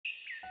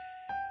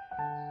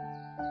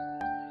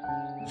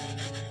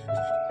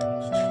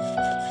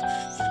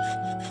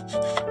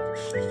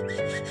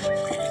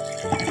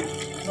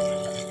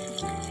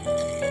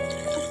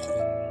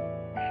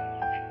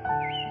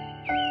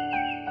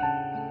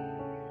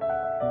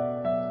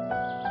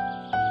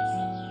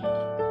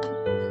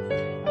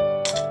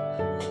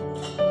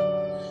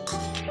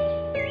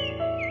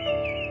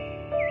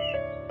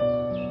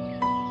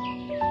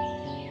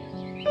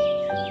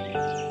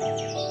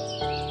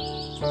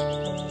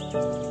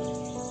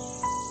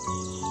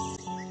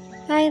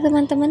Hai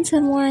teman-teman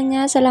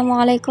semuanya,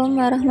 Assalamualaikum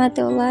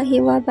warahmatullahi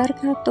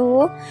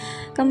wabarakatuh.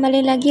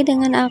 Kembali lagi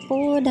dengan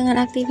aku dengan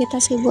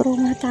aktivitas ibu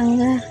rumah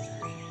tangga.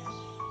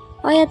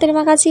 Oh ya,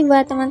 terima kasih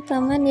buat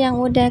teman-teman yang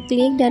udah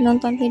klik dan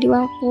nonton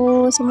video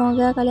aku.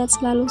 Semoga kalian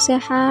selalu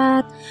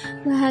sehat,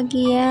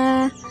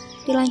 bahagia,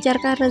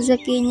 dilancarkan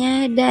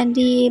rezekinya, dan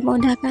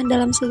dimudahkan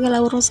dalam segala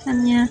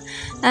urusannya.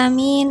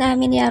 Amin,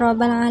 amin ya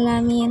robbal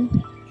alamin.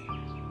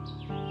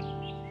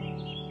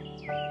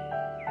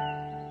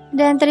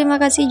 Dan terima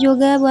kasih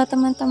juga buat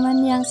teman-teman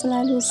yang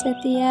selalu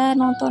setia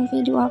nonton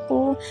video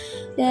aku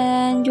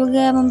dan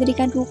juga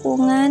memberikan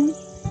dukungan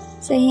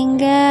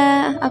sehingga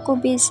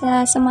aku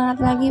bisa semangat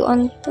lagi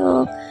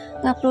untuk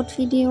upload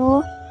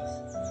video.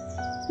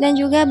 Dan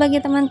juga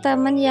bagi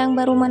teman-teman yang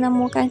baru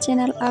menemukan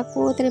channel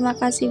aku, terima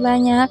kasih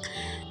banyak.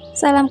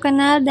 Salam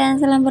kenal dan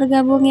salam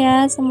bergabung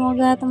ya.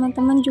 Semoga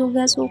teman-teman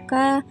juga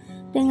suka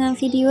dengan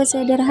video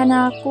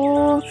sederhana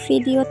aku,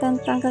 video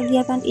tentang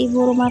kegiatan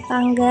ibu rumah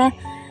tangga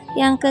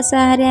yang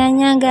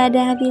kesehariannya gak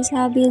ada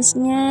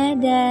habis-habisnya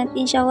dan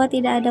insya Allah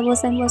tidak ada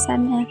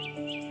bosan-bosannya.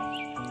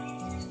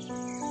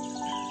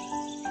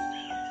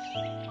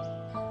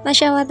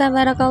 Masya Allah,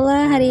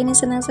 tabarakallah, hari ini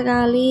senang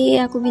sekali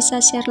aku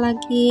bisa share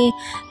lagi,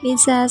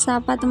 bisa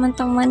sapa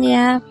teman-teman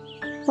ya.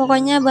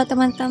 Pokoknya buat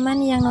teman-teman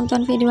yang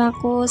nonton video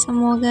aku,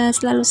 semoga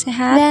selalu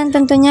sehat dan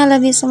tentunya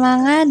lebih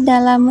semangat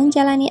dalam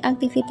menjalani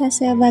aktivitas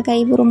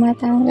sebagai ibu rumah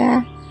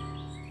tangga.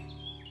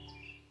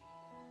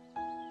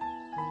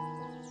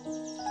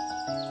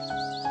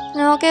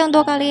 Nah oke,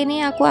 untuk kali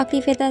ini aku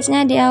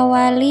aktivitasnya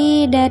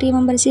diawali dari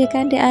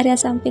membersihkan di area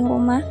samping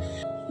rumah.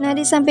 Nah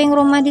di samping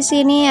rumah di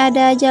sini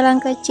ada jalan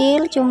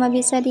kecil, cuma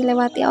bisa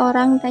dilewati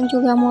orang dan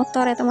juga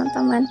motor ya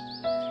teman-teman.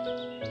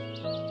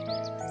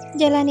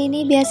 Jalan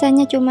ini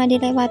biasanya cuma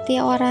dilewati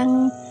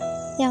orang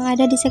yang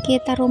ada di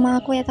sekitar rumah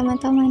aku ya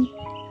teman-teman.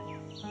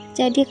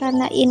 Jadi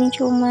karena ini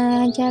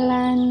cuma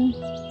jalan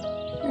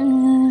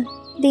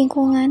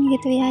lingkungan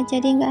gitu ya,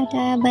 jadi nggak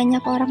ada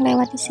banyak orang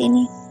lewat di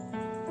sini.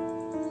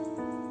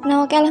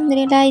 Nah oke,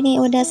 alhamdulillah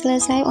ini udah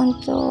selesai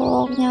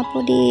untuk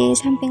nyapu di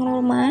samping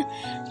rumah.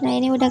 Nah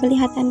ini udah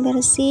kelihatan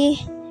bersih.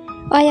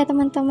 Oh ya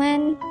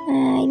teman-teman,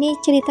 ini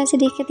cerita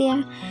sedikit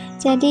ya.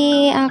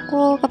 Jadi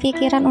aku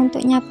kepikiran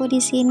untuk nyapu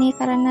di sini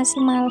karena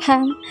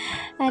semalam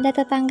ada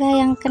tetangga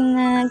yang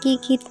kena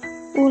gigit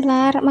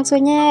ular,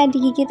 maksudnya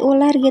digigit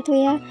ular gitu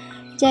ya.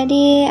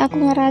 Jadi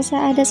aku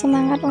ngerasa ada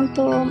semangat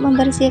untuk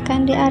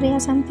membersihkan di area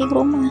samping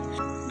rumah.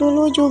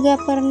 Dulu juga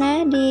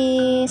pernah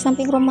di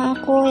samping rumah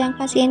aku yang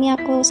pas ini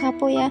aku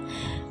sapu ya,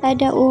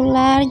 ada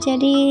ular.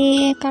 Jadi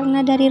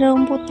karena dari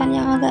rumputan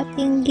yang agak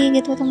tinggi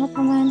gitu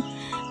teman-teman,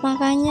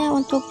 makanya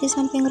untuk di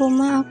samping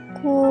rumah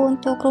aku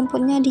untuk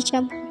rumputnya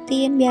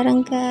dicabutin biar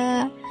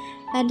enggak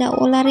ada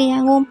ular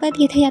yang ngumpet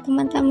gitu ya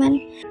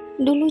teman-teman.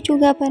 Dulu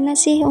juga pernah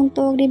sih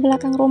untuk di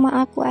belakang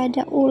rumah aku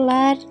ada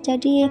ular.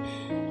 Jadi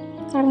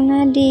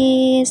karena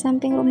di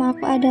samping rumah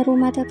aku ada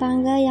rumah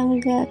tetangga yang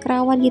gak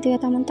kerawat gitu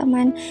ya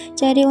teman-teman,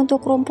 jadi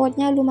untuk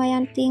rumputnya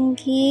lumayan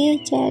tinggi,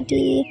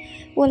 jadi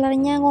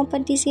ularnya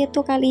ngumpet di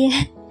situ kali ya.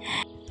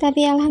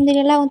 Tapi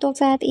alhamdulillah untuk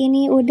saat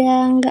ini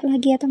udah enggak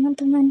lagi ya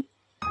teman-teman.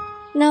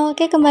 Nah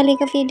oke, kembali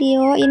ke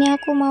video. Ini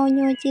aku mau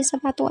nyuci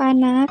sepatu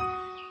anak,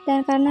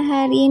 dan karena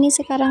hari ini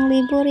sekarang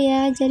libur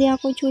ya, jadi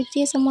aku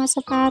cuci semua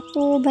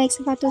sepatu, baik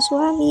sepatu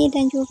suami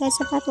dan juga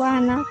sepatu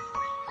anak.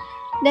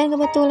 Dan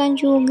kebetulan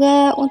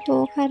juga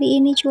untuk hari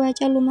ini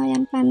cuaca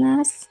lumayan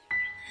panas.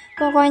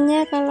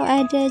 Pokoknya kalau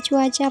ada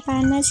cuaca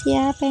panas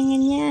ya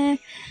pengennya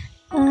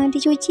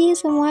dicuci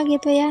semua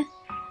gitu ya.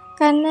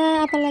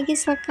 Karena apalagi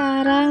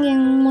sekarang yang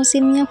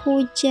musimnya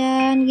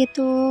hujan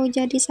gitu.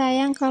 Jadi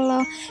sayang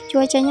kalau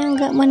cuacanya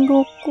nggak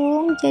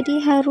mendukung. Jadi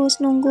harus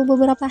nunggu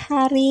beberapa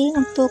hari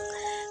untuk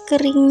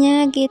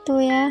keringnya gitu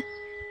ya.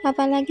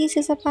 Apalagi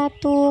si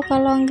sepatu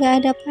kalau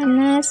nggak ada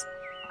panas,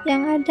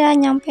 yang ada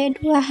nyampe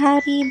 2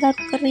 hari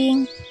baru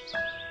kering.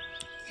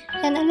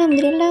 Dan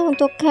alhamdulillah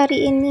untuk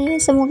hari ini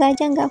semoga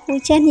aja nggak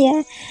hujan ya,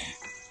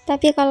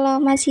 tapi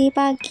kalau masih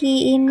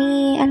pagi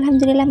ini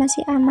alhamdulillah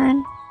masih aman.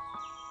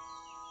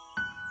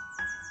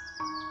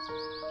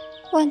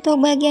 Untuk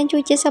bagian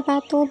cuci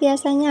sepatu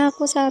biasanya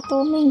aku 1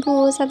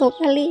 minggu 1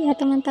 kali ya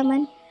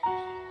teman-teman.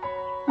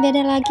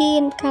 Beda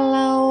lagi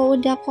kalau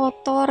udah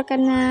kotor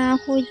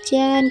kena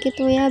hujan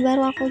gitu ya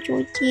baru aku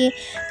cuci.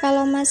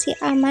 Kalau masih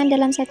aman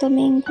dalam 1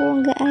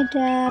 minggu nggak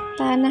ada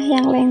tanah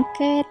yang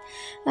lengket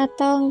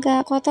atau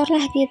nggak kotor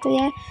lah gitu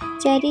ya,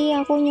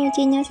 jadi aku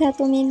nyucinya 1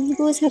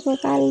 minggu 1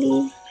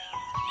 kali.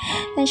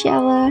 Masya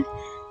Allah.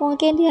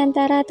 Mungkin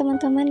diantara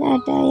teman-teman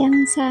ada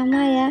yang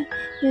sama ya,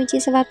 nyuci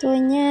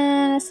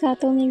sepatunya 1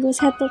 minggu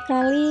 1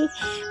 kali.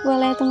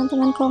 Boleh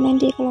teman-teman komen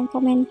di kolom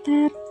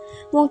komentar.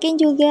 Mungkin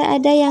juga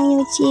ada yang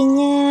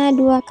nyucinya 2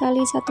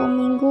 kali 1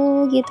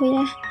 minggu gitu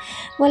ya.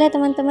 Boleh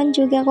teman-teman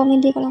juga komen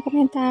di kolom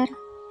komentar.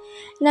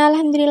 Nah,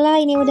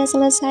 alhamdulillah ini udah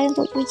selesai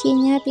untuk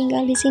cucinya,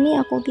 tinggal di sini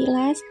aku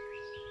bilas.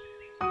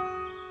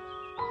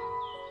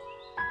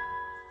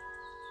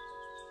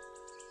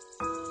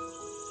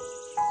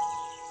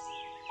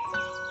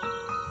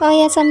 Oh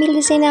ya, sambil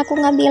di sini aku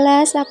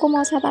ngebilas, aku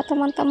mau sapa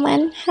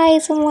teman-teman. Hai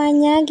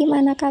semuanya,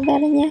 gimana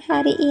kabarnya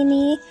hari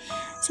ini?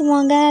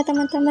 Semoga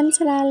teman-teman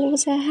selalu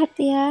sehat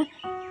ya,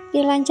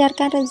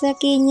 dilancarkan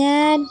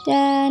rezekinya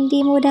dan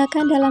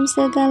dimudahkan dalam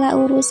segala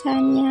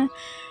urusannya.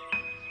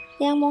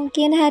 Yang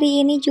mungkin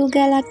hari ini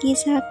juga lagi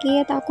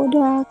sakit, aku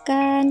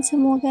doakan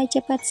semoga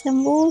cepat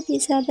sembuh,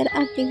 bisa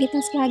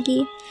beraktivitas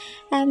lagi.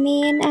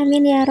 Amin,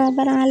 amin ya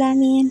rabbal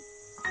alamin.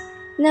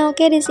 Nah,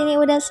 oke, di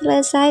sini udah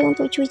selesai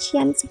untuk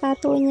cucian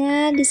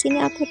sepatunya. Di sini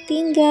aku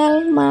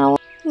tinggal mau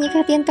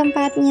nyikatin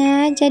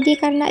tempatnya. Jadi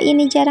karena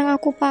ini jarang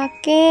aku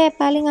pakai,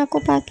 paling aku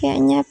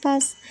pakainya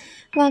pas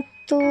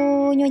waktu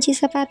nyuci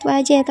sepatu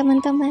aja ya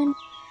teman-teman.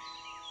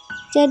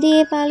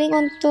 Jadi paling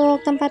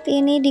untuk tempat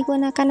ini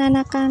digunakan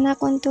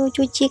anak-anak untuk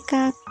cuci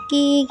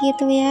kaki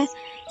gitu ya.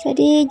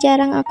 Jadi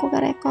jarang aku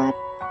kerekot.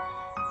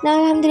 Nah,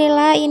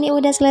 alhamdulillah ini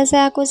udah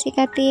selesai aku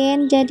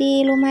sikatin.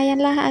 Jadi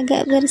lumayanlah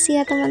agak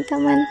bersih ya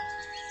teman-teman.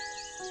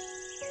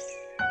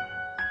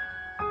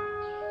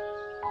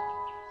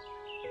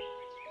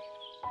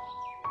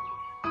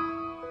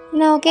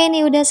 Nah, oke,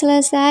 ini udah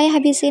selesai.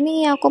 Habis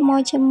ini aku mau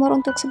jemur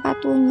untuk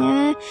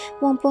sepatunya.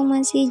 Mumpung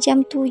masih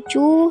jam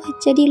 7,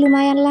 jadi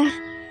lumayan lah.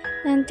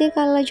 Nanti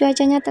kalau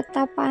cuacanya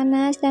tetap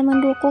panas dan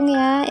mendukung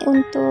ya,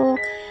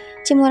 untuk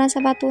jemuran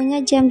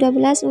sepatunya jam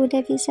 12 udah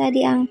bisa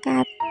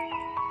diangkat.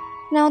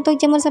 Nah, untuk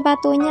jemur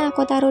sepatunya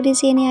aku taruh di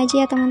sini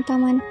aja ya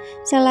teman-teman.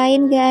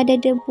 Selain gak ada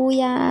debu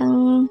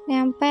yang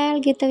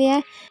nempel gitu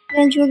ya.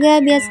 Dan juga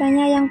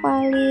biasanya yang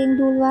paling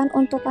duluan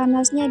untuk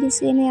panasnya di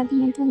sini ya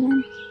teman-teman.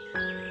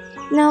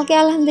 Nah, oke,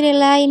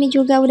 alhamdulillah ini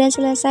juga udah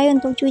selesai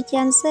untuk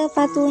cucian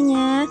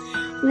sepatunya.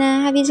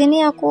 Nah, habis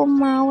ini aku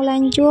mau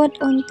lanjut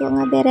untuk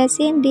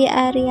ngeberesin di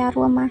area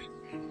rumah.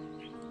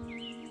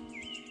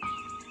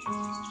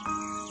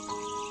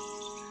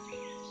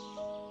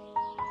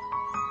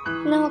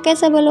 Nah, oke,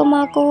 sebelum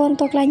aku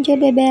untuk lanjut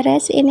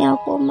beberes, ini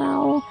aku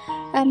mau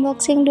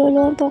unboxing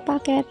dulu untuk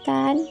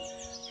paketan.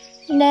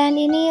 Dan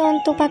ini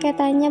untuk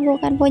paketannya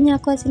bukan punya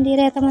aku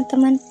sendiri ya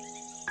teman-teman.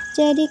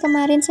 Jadi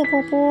kemarin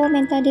sepupu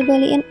minta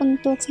dibeliin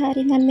untuk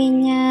saringan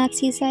minyak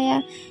sisa ya.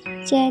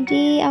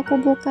 Jadi aku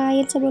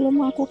bukain sebelum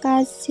aku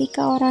kasih ke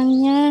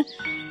orangnya.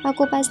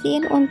 Aku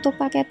pastiin untuk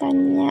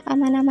paketannya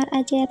aman-aman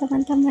aja ya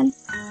teman-teman.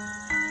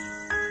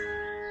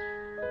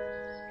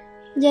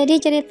 Jadi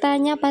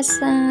ceritanya pas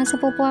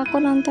sepupu aku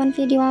nonton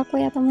video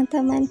aku ya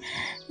teman-teman,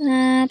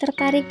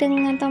 tertarik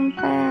dengan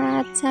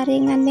tempat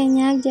saringan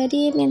minyak,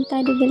 jadi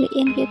minta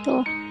dibeliin gitu.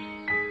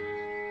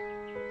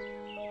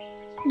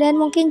 Dan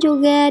mungkin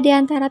juga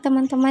diantara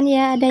teman-teman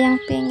ya ada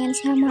yang pengen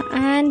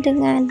samaan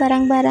dengan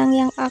barang-barang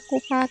yang aku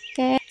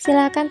pakai.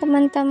 Silahkan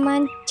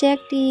teman-teman cek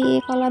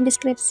di kolom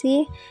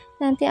deskripsi.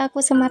 Nanti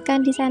aku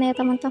sematkan di sana ya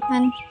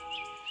teman-teman.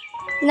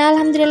 Nah,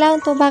 alhamdulillah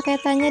untuk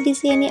paketannya di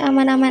sini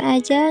aman-aman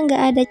aja,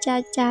 nggak ada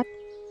cacat.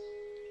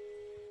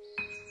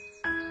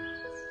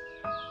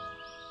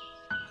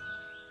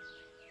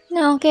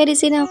 Nah, oke, di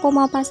sini aku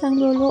mau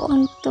pasang dulu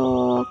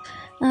untuk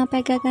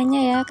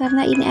pegangannya ya,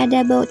 karena ini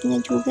ada bautnya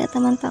juga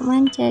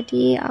teman-teman,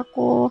 jadi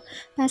aku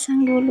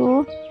pasang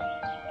dulu.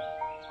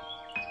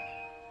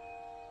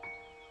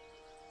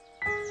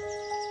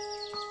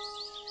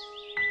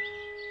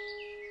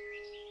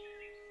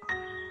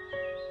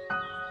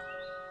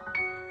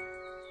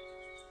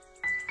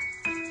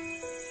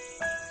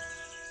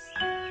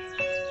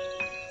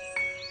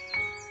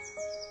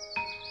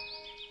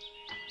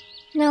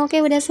 Nah, oke,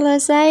 udah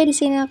selesai. Di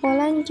sini aku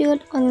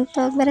lanjut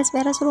untuk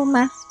beres-beres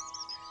rumah.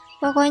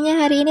 Pokoknya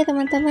hari ini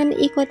teman-teman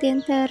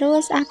ikutin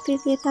terus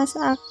aktivitas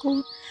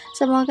aku.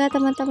 Semoga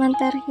teman-teman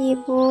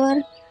terhibur.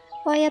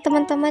 Oh ya,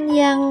 teman-teman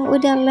yang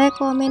udah like,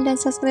 komen, dan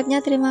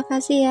subscribe-nya terima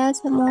kasih ya.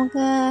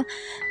 Semoga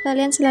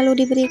kalian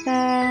selalu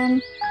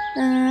diberikan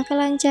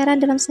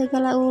kelancaran dalam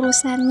segala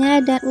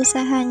urusannya dan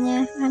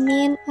usahanya.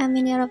 Amin,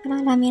 amin ya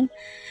rabbal alamin.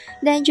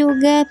 Dan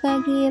juga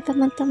bagi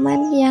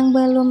teman-teman yang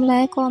belum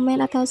like,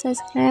 komen, atau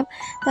subscribe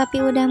tapi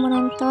udah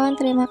menonton,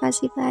 terima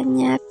kasih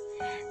banyak.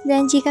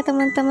 Dan jika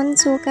teman-teman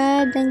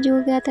suka dan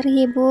juga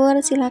terhibur,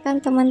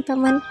 silakan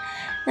teman-teman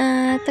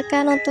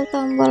tekan untuk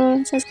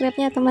tombol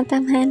subscribe-nya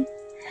teman-teman.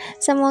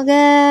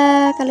 Semoga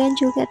kalian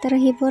juga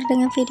terhibur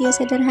dengan video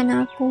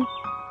sederhana aku.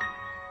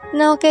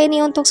 Nah, oke,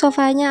 ini untuk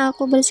sofanya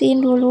aku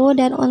bersihin dulu,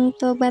 dan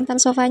untuk bantal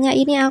sofanya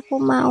ini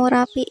aku mau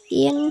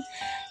rapiin.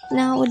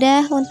 Nah,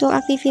 udah untuk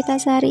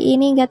aktivitas hari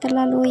ini gak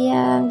terlalu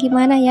yang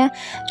gimana ya,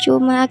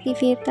 cuma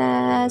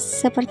aktivitas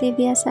seperti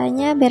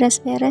biasanya,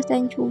 beres-beres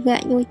dan juga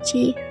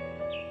nyuci.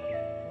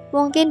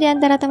 Mungkin di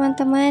antara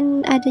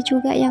teman-teman ada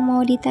juga yang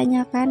mau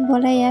ditanyakan,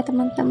 boleh ya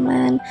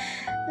teman-teman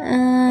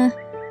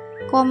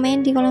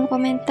komen di kolom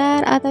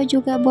komentar, atau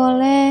juga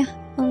boleh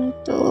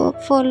untuk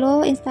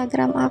follow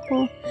Instagram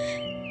aku.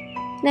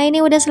 Nah,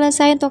 ini udah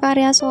selesai untuk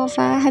area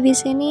sofa.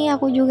 Habis ini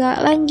aku juga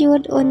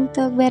lanjut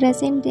untuk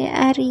beresin di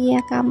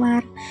area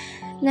kamar.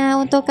 Nah,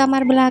 untuk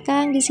kamar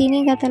belakang di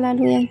sini gak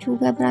terlalu yang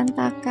juga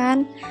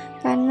berantakan,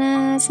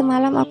 karena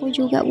semalam aku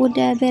juga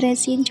udah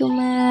beresin,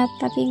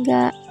 tapi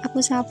nggak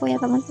aku sapu ya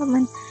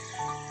teman-teman.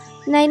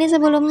 Nah, ini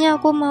sebelumnya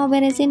aku mau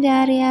beresin di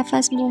area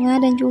vas bunga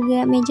dan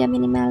juga meja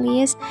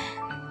minimalis,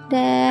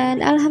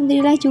 dan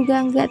alhamdulillah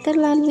juga nggak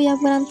terlalu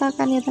yang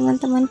berantakan ya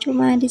teman-teman.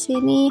 Cuma di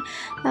sini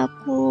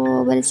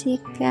aku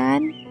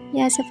bersihkan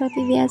ya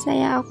seperti biasa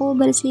ya, aku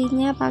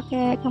bersihnya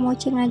pakai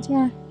kamocing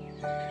aja.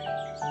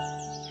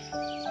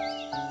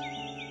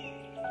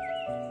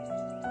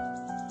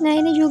 Nah,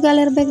 ini juga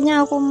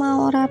airbagnya aku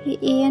mau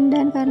rapiin,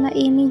 dan karena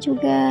ini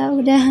juga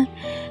udah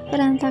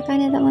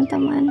berantakan ya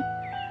teman-teman,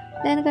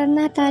 dan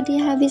karena tadi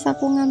habis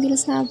aku ngambil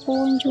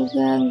sabun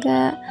juga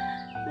nggak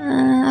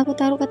aku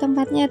taruh ke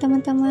tempatnya ya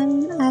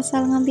teman-teman,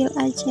 asal ngambil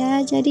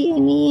aja. Jadi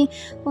ini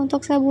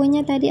untuk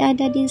sabunnya tadi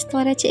ada di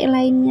storage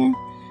lainnya,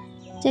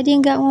 jadi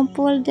nggak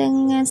ngumpul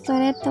dengan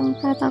storage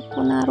tempat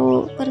aku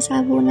naruh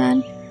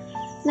persabunan.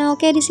 Nah,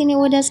 oke, di sini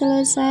udah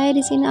selesai.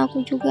 Di sini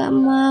aku juga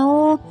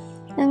mau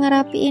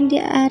ngerapiin di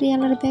area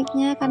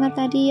airbagnya, karena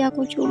tadi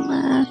aku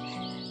cuma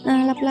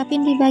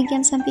lap-lapin di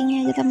bagian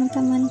sampingnya aja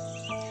teman-teman.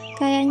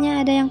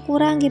 Kayaknya ada yang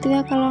kurang gitu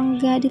ya kalau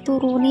nggak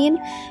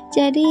diturunin.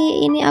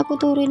 Jadi ini aku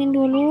turunin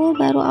dulu,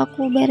 baru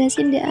aku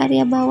beresin di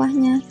area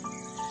bawahnya.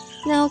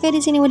 Nah, oke,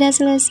 di sini udah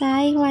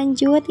selesai.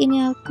 Lanjut,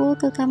 ini aku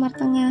ke kamar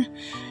tengah.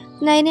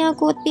 Nah, ini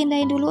aku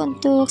pindahin dulu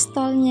untuk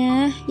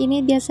stolnya.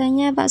 Ini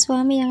biasanya Pak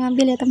suami yang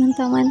ngambil ya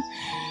teman-teman,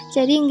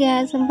 jadi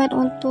nggak sempat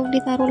untuk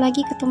ditaruh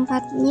lagi ke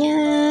tempatnya.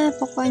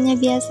 Pokoknya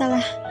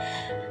biasalah,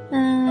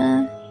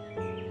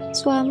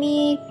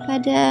 suami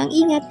kadang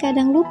ingat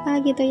kadang lupa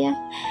gitu ya.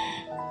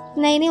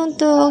 Nah, ini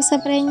untuk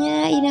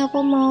spraynya ini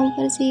aku mau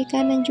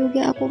bersihkan dan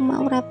juga aku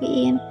mau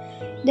rapiin.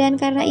 Dan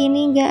karena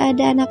ini nggak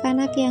ada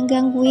anak-anak yang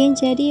gangguin,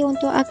 jadi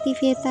untuk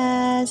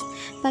aktivitas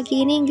pagi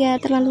ini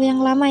nggak terlalu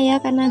yang lama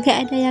ya, karena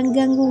nggak ada yang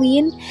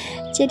gangguin,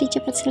 jadi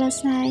cepat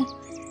selesai.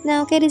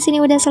 Nah, oke, di sini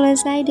udah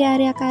selesai di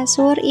area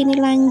kasur. Ini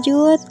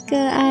lanjut ke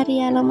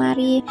area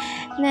lemari.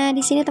 Nah,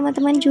 di sini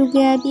teman-teman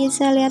juga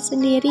bisa lihat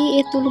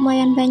sendiri, itu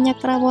lumayan banyak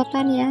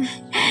perabotan ya.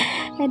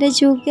 Ada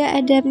juga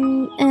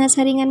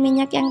saringan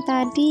minyak yang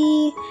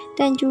tadi,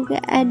 dan juga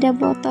ada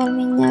botol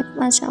minyak.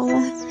 Masya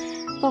Allah,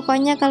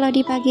 pokoknya kalau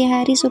di pagi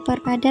hari super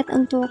padat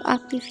untuk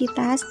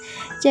aktivitas.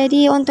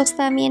 Jadi untuk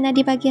stamina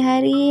di pagi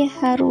hari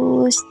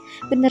harus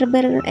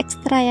bener-bener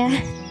ekstra ya.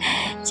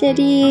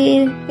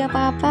 Jadi gak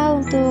apa-apa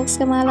untuk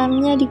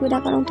semalamnya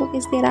digunakan untuk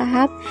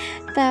istirahat,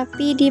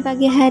 tapi di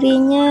pagi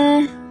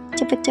harinya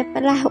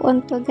cepet-cepet lah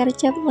untuk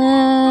gercep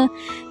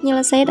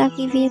menyelesaikan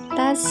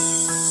aktivitas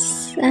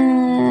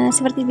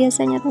seperti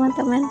biasanya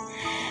teman-teman.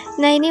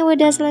 Nah, ini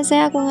udah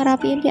selesai aku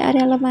ngerapiin di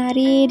area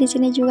lemari. Di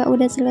sini juga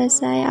udah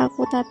selesai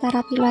aku tata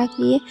rapi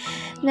lagi.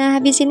 Nah,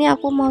 habis ini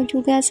aku mau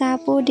juga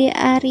sapu di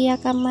area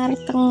kamar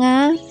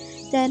tengah,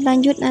 dan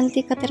lanjut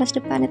nanti ke teras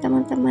depan ya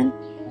teman-teman.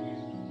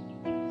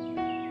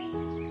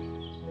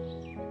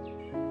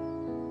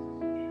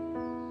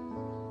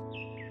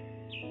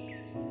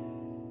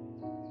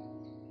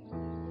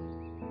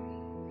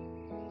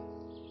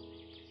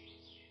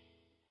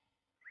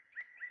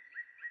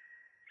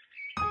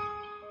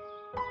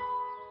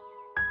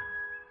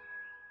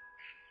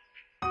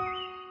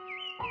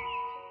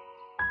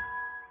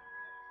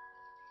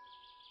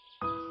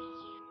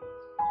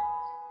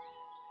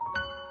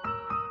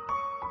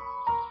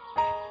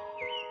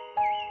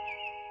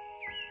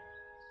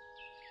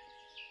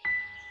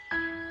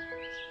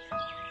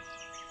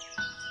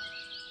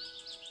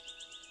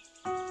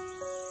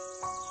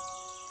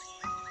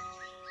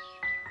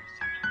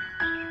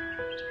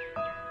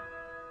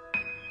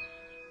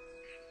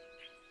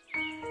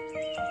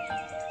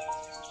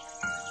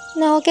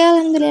 Nah, oke,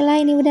 alhamdulillah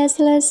ini udah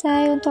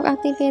selesai untuk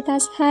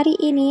aktivitas hari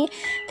ini.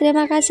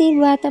 Terima kasih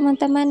buat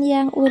teman-teman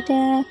yang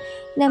udah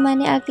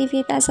nemani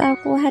aktivitas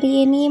aku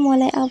hari ini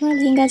mulai awal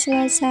hingga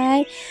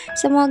selesai.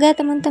 Semoga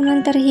teman-teman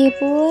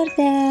terhibur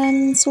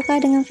dan suka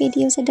dengan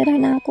video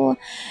sederhana aku.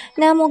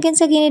 Nah, mungkin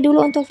segini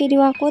dulu untuk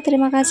video aku.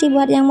 Terima kasih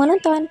buat yang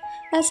menonton.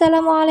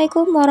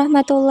 Assalamualaikum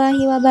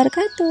warahmatullahi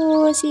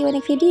wabarakatuh. See you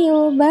in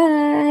video.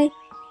 Bye.